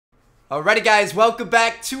Alrighty guys, welcome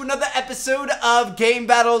back to another episode of Game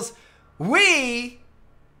Battles. We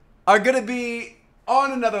are going to be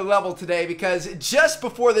on another level today because just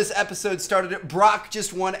before this episode started, Brock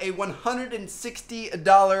just won a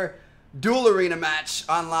 $160 dual arena match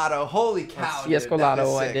on Lotto. Holy cow, yes, dude,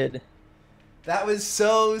 Lotto, I did. That was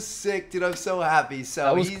so sick, dude. I'm so happy.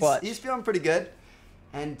 So he's feeling pretty good.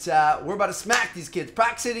 And we're about to smack these kids.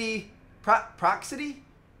 Proximity? Proximity?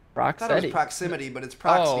 I thought it was proximity, but it's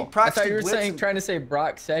proximity. Oh, I thought you were trying to say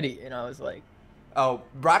Broxetti, and I was like, oh,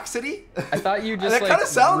 Broxity? I thought you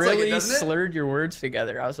just really slurred your words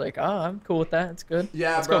together. I was like, oh, I'm cool with that. It's good.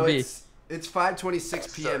 Yeah, Let's bro, go B. It's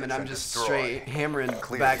 5:26 p.m. and I'm just straight hammering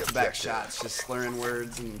back-to-back shots, just slurring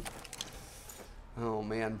words and oh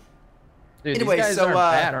man. Dude, anyway, these guys so aren't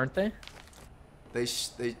bad, aren't they? They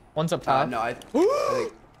one's up top. No, I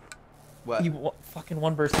think what? Fucking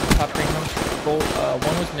one burst in the top greenhouse. One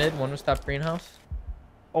was mid, one was top greenhouse.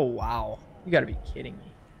 Oh wow, you gotta be kidding me.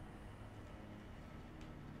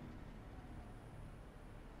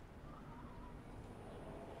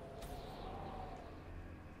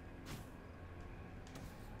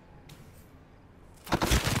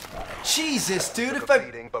 Jesus, dude! If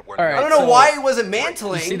right, I don't know why he wasn't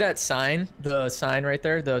mantling. You see that sign? The sign right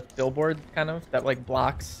there, the billboard kind of that like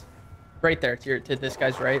blocks, right there to this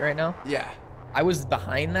guy's right now. Yeah. I was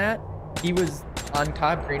behind that. He was on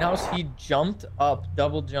top greenhouse. He jumped up,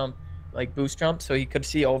 double jump, like boost jump, so he could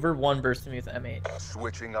see over. One burst to me with M8.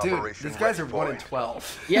 Switching dude, operation these guys are 1 in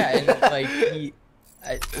 12. Yeah, and like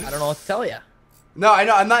I don't know what to tell you. No, I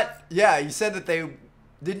know. I'm not. Yeah, you said that they.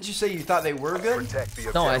 Didn't you say you thought they were good?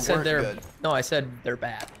 No, I said they're good. No, I said they're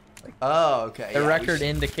bad. Like, oh, okay. Their record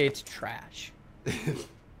indicates trash.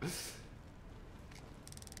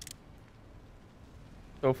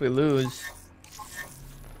 So if we lose,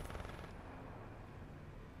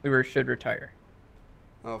 we should retire.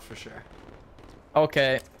 Oh, for sure.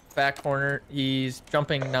 Okay, back corner. He's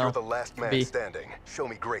jumping now. You're the last man standing. Show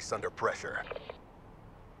me grace under pressure.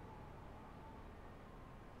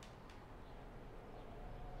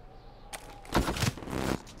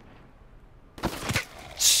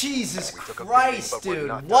 Jesus Christ, dude.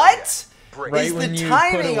 What? Is the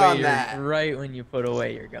timing on that? Right when you put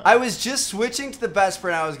away your gun. I was just switching to the best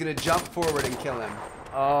friend. I was going to jump forward and kill him.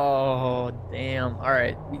 Oh, damn. All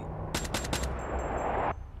right.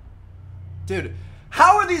 Dude,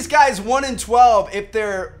 how are these guys 1 in 12 if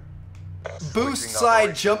they're boost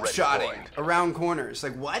side jump shotting around corners?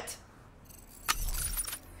 Like, what?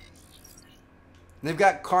 They've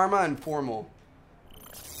got Karma and Formal.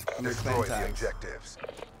 Destroy the objectives.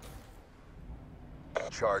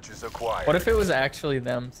 Charges acquired. What if it was actually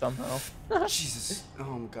them somehow? Jesus. Oh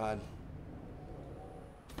my god.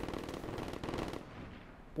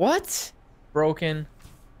 What? Broken.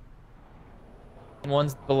 And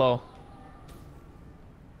one's below.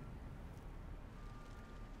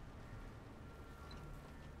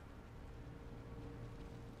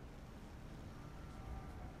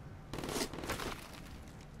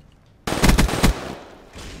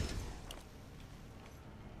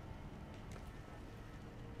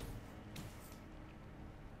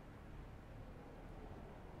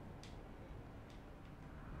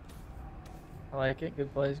 I like it.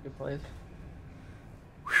 Good plays, good plays.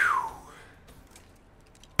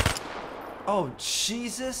 Oh,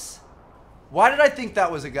 Jesus. Why did I think that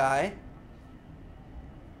was a guy?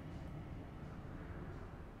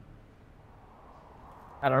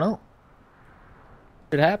 I don't know.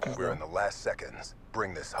 It happens. We're in the last seconds.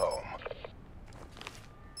 Bring this home.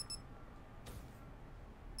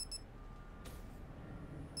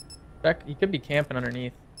 Beck, you could be camping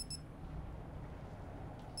underneath.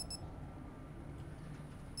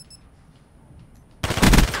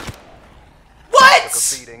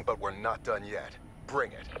 Beating, but we're not done yet.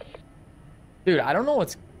 Bring it. Dude, I don't know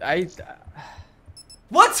what's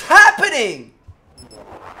What's happening?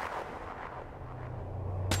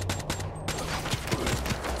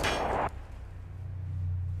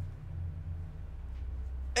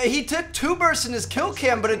 He took 2 bursts in his kill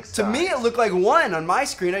cam, but to me it looked like 1 on my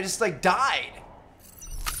screen. I just like died.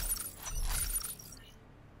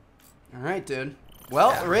 All right, dude.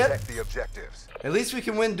 Well, RIP. The objectives. At least we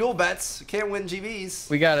can win dual bets. Can't win GVs.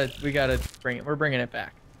 We gotta bring it. We're bringing it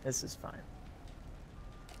back. This is fine.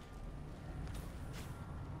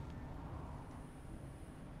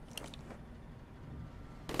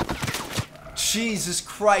 Jesus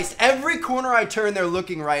Christ. Every corner I turn, they're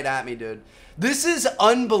looking right at me, dude. This is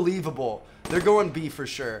unbelievable. They're going B for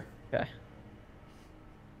sure. Okay.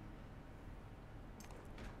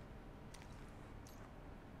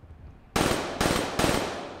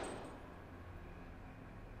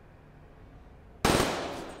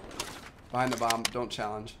 Behind the bomb. Don't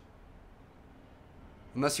challenge.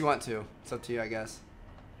 Unless you want to. It's up to you, I guess.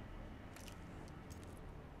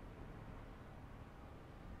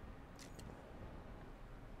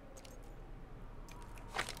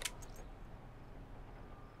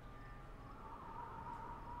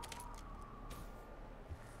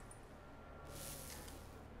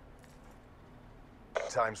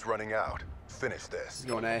 Time's running out. Finish this. He's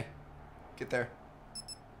going A. Get there.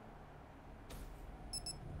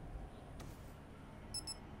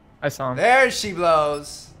 I saw him. There she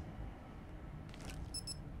blows.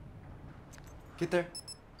 Get there.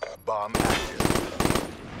 Bomb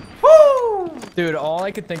active. Woo! Dude, all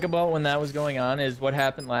I could think about when that was going on is what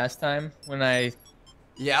happened last time when I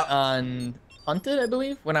Yep. on Hunted, I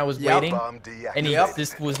believe, when I was Yep. waiting, Bomb deactivated. and he Yep.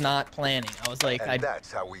 just was not planning. I was like, And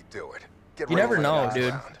that's how we do it. Get You ready never for the know, next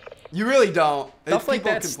dude. round. You really don't. stuff like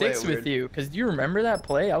People that can play it sticks with weird. you. Cause do you remember that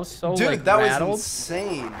play? I was so Dude, like that rattled. was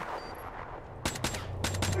insane.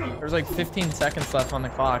 There was like 15 seconds left on the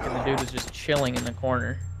clock, and the dude was just chilling in the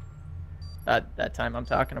corner. That time I'm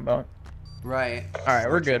talking about. Right. All right,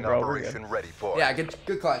 we're good, Switching bro. We're good. Operation ready, boy. Yeah,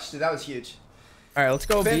 good clutch, dude. That was huge. All right, let's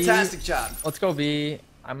go Fantastic B. job. Let's go B.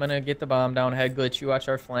 I'm gonna get the bomb down. Head glitch. You watch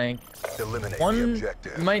our flank. Eliminate the One,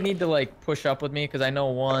 objective. you might need to like push up with me because I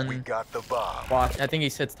know We one. got the bomb. Watch. I think he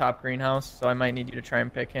sits top greenhouse, so I might need you to try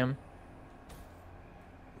and pick him.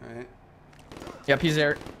 All right. Yep, he's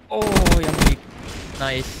there. Oh, I'm weak.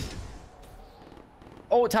 Nice.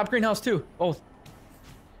 Oh, top greenhouse too. Both.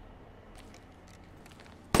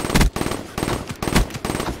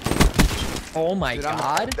 Oh my Dude,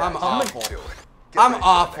 god. I'm That's how we awful. do it. Get I'm ready for the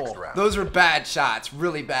awful. next round. Those were bad shots.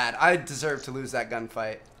 Really bad. I deserve to lose that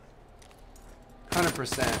gunfight.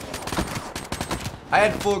 100%. I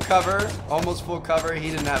had full cover, almost full cover. He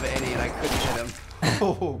didn't have any, and I couldn't hit him.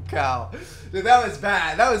 Oh, cow. Dude, that was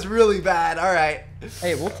bad. That was really bad. All right.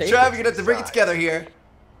 Hey, we'll take Trav, it. you're going to have to bring it together here.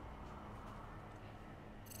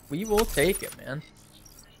 We will take it, man.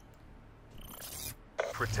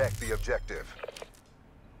 Protect the objective.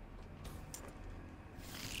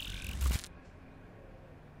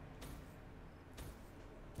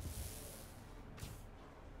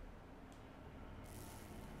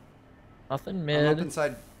 Nothing I'm up mid.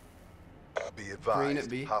 inside. Be Green at advised.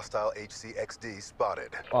 B. Hostile HCXD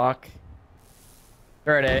spotted. Fuck.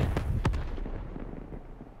 They're at A.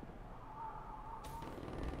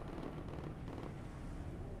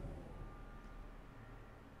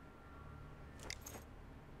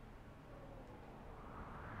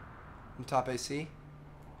 I'm top AC.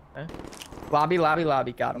 Okay. Lobby, lobby,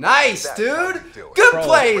 lobby. Got him. Nice, That's how dude. we do it. Good Bro,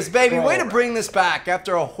 plays, baby. bro. Way to bring this back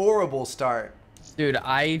after a horrible start. Dude,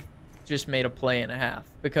 I just made a play and a half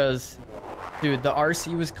because, dude, the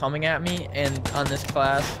RC was coming at me, and on this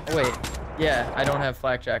class, oh, wait, yeah, I don't have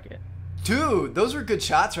flak jacket. Dude, those were good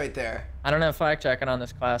shots right there. I don't have flak jacket on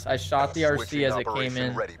this class. I shot the RC Switching as it came operation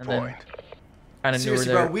in, ready and then point. kind of knew where Seriously,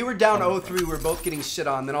 they bro, were. we were down 0-3. We were both getting shit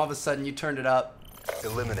on. Then all of a sudden, you turned it up,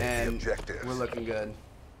 Eliminate the and objectives. we're looking good.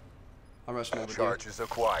 I'll rush him over here. Charges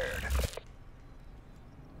acquired.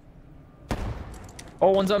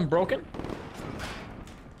 Oh, one's unbroken.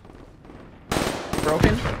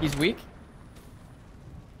 Broken. He's weak.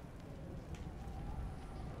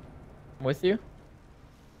 I'm with you.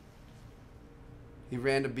 He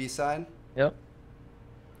ran to B side. Yep.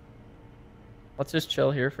 Let's just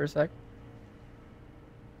chill here for a sec.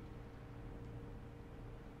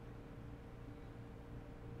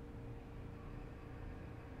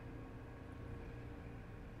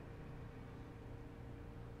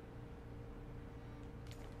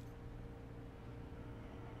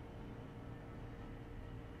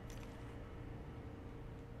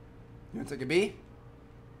 You want to take a B?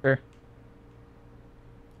 Sure.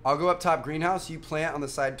 I'll go up top greenhouse. You plant on the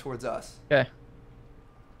side towards us. Okay.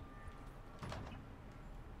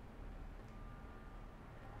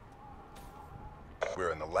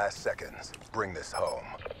 We're in the last seconds. Bring this home.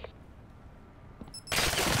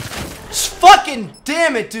 Fucking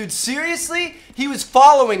damn it, dude. Seriously? He was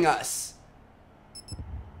following us.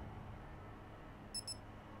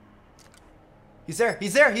 He's there.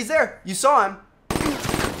 He's there. He's there. You saw him.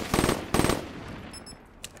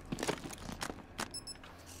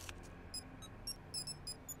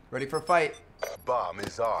 Ready for a fight. Bomb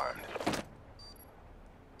is armed.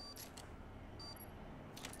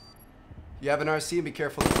 You have an RC and be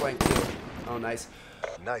careful to flank too. Oh, nice.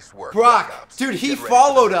 Nice work. Brock, Black Ops. dude, he Get ready for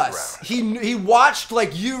followed the next us. round. He watched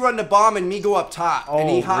like you run the bomb and me go up top, and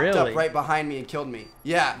he Oh, hopped really? up right behind me and killed me.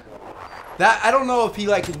 Yeah, That, I don't know if he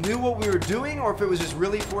like knew what we were doing or if it was just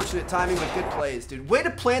really fortunate timing, but good plays, dude. Way to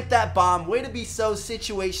plant that bomb. Way to be so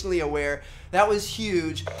situationally aware. That was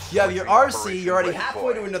huge. You have your RC. You're already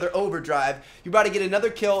halfway to another overdrive. You're about to get another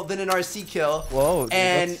kill, then an RC kill. Whoa, dude,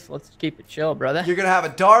 and let's keep it chill, brother. You're gonna have a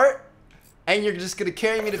dart, and you're just gonna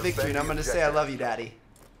carry me to victory. And I'm gonna say I love you, Daddy.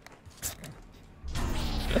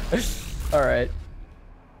 All right,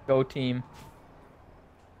 go team.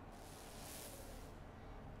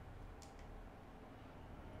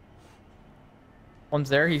 One's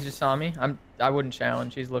there. He just saw me. I wouldn't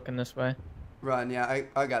challenge. He's looking this way. Run, yeah,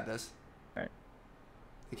 I got this. All right.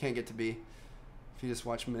 He can't get to B. If you just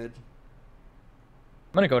watch mid.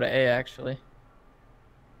 I'm gonna go to A actually.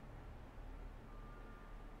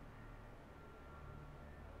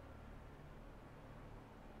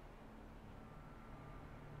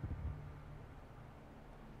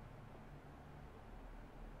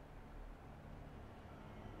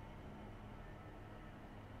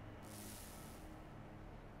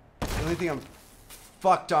 The only thing I'm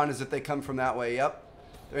fucked on is if they come from that way. Yep.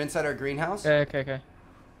 They're inside our greenhouse. Okay.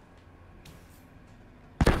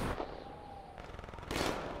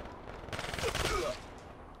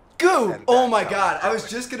 Goo! Oh my god. I was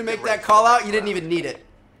just gonna make that call out. You didn't even need it.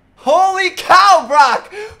 Holy cow,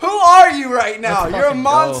 Brock! Who are you right now? Let's You're a fucking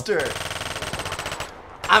monster.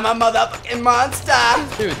 I'm a motherfucking monster.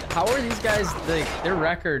 Dude, how are these guys? Their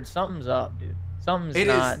record, something's up, dude. Something's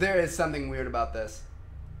not. There is something weird about this.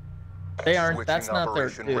 They aren't. Switching That's not their.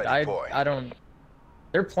 operation Dude, ready point. I don't.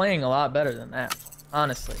 They're playing a lot better than that.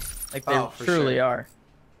 Honestly, like they Oh, for truly sure. are.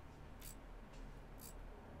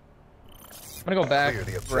 I'm gonna go back Clear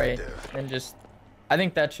the right objective. and just. I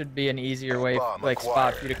think that should be an easier way, Bomb like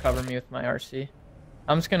spot for you to acquired. cover me with my RC.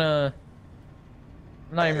 I'm just gonna.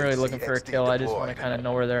 I'm not even really looking for a HCXD kill. I just want to deployed. kind of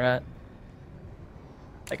know where they're at.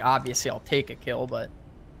 Like obviously I'll take a kill, but.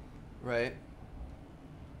 Right.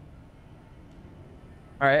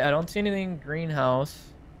 All right, I don't see anything greenhouse.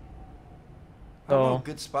 I don't know, So,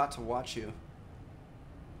 good spot to watch you.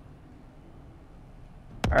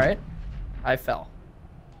 all right, I fell.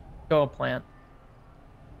 Go plant.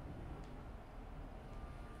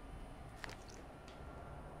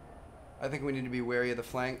 I think we need to be wary of the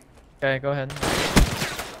flank. Okay, go ahead.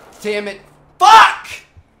 Damn it. Fuck!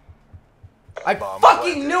 I Bomb fucking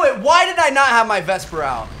planted. knew it. Why did I not have my Vesper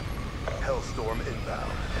out? Hellstorm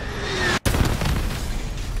inbound.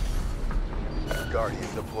 Guardian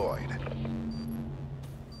deployed.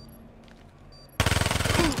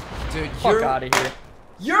 Dude, Fuck out of here.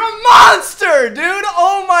 you're a monster, dude.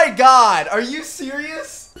 Oh my god. Are you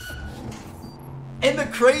serious? And the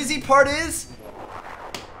crazy part is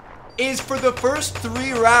for the first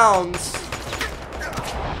 3 rounds,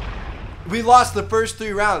 we lost the first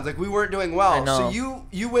 3 rounds. Like we weren't doing well. I know. So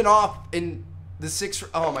you went off in the 6th.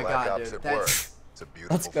 Oh my Black god, Ops dude. at That's work. It's a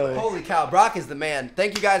beautiful Let's go. thing. holy cow. Brock is the man.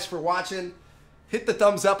 Thank you guys for watching. Hit the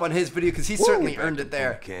thumbs up on his video because he certainly earned it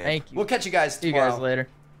there. Thank you. We'll catch you guys See you tomorrow. guys later.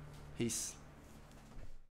 Peace.